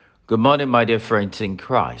Good morning, my dear friends in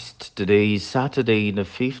Christ. Today is Saturday in the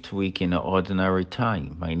fifth week in the ordinary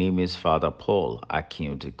time. My name is Fada Paul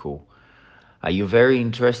Akinotiko. Are you very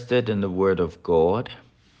interested in the Word of God?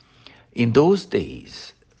 In those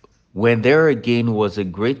days, when there again was a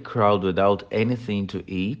great crowd without anything to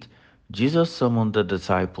eat, Jesus summoned the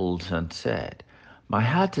disciples and said, My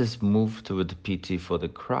heart is moved with pity for the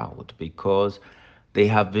crowd, because they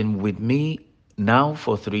have been with me now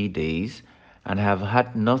for 3 days and have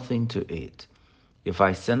had nothing to eat. If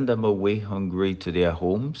I send them away hungry to their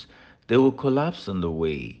homes, they will collapse on the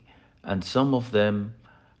way, and some of them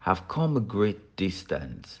have come a great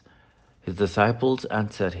distance. His disciples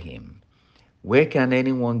answered him, Where can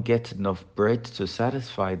anyone get enough bread to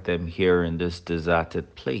satisfy them here in this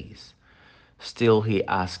deserted place? Still he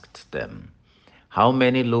asked them, How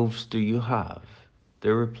many loaves do you have? They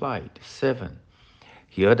replied, 7.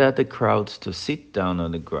 He ordered the crowds to sit down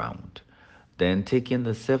on the ground. Then, taking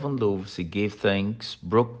the 7 loaves, he gave thanks,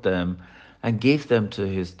 broke them, and gave them to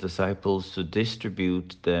his disciples to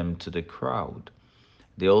distribute them to the crowd.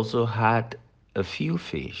 They also had a few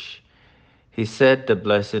fish. He said the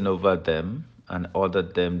blessing over them and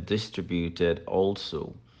ordered them distributed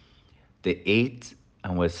also. They ate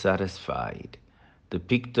and were satisfied. They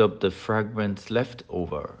picked up the fragments left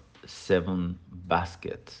over, 7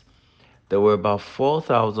 baskets. There were about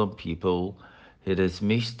 4,000 people. He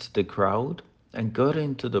dismissed the crowd and got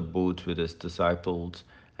into the boat with his disciples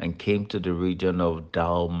and came to the region of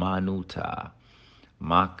Dalmanuta.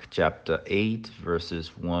 Mark chapter 8,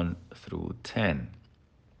 verses 1 through 10.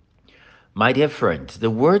 My dear friends, the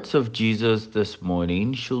words of Jesus this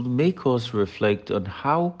morning should make us reflect on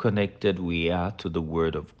how connected we are to the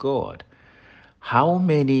Word of God. How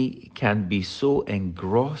many can be so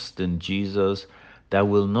engrossed in Jesus that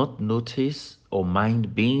will not notice or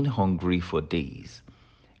mind being hungry for days?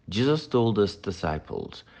 Jesus told his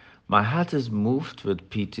disciples, My heart is moved with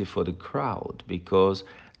pity for the crowd because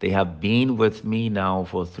they have been with me now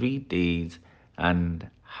for 3 days and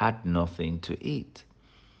had nothing to eat.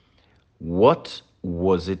 What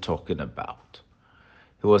was he talking about?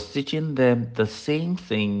 He was teaching them the same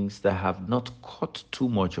things that have not caught too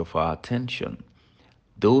much of our attention.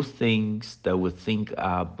 Those things that we think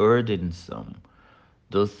are burdensome,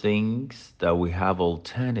 those things that we have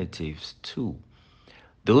alternatives to.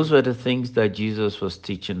 Those were the things that Jesus was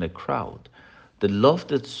teaching the crowd. They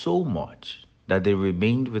loved it so much that they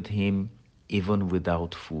remained with him even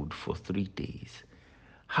without food for 3 days.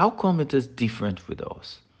 How come it is different with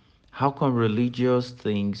us? How come religious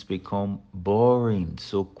things become boring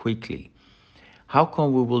so quickly? How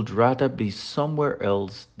come we would rather be somewhere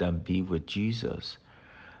else than be with Jesus?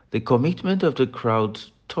 The commitment of the crowd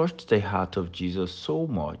touched the heart of Jesus so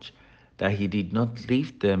much that he did not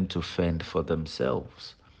leave them to fend for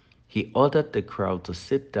themselves. He ordered the crowd to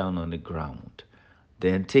sit down on the ground.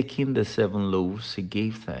 Then, taking the 7 loaves, he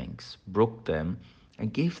gave thanks, broke them,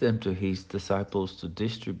 and gave them to his disciples to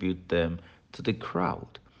distribute them to the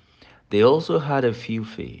crowd. They also had a few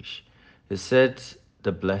fish. He said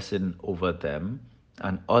the blessing over them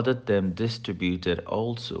and ordered them distributed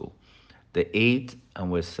also. They ate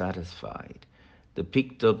and were satisfied. They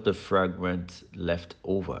picked up the fragments left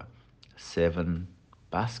over, 7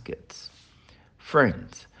 baskets.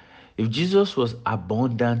 Friends, if Jesus was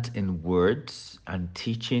abundant in words and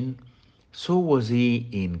teaching, so was he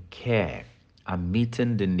in care and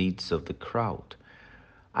meeting the needs of the crowd.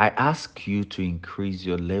 I ask you to increase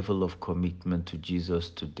your level of commitment to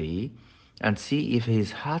Jesus today and see if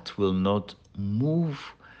his heart will not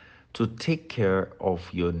move to take care of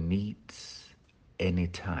your needs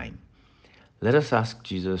anytime. Let us ask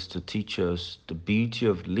Jesus to teach us the beauty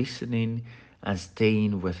of listening and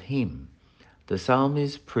staying with him. The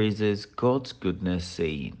psalmist praises God's goodness,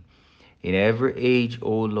 saying, In every age,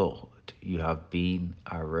 O Lord, you have been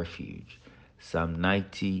our refuge. Psalm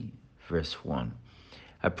 90, verse 1.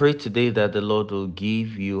 I pray today that the Lord will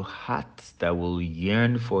give you hearts that will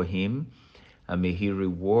yearn for him, and may he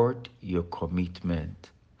reward your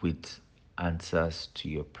commitment with answers to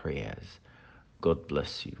your prayers. God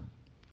bless you.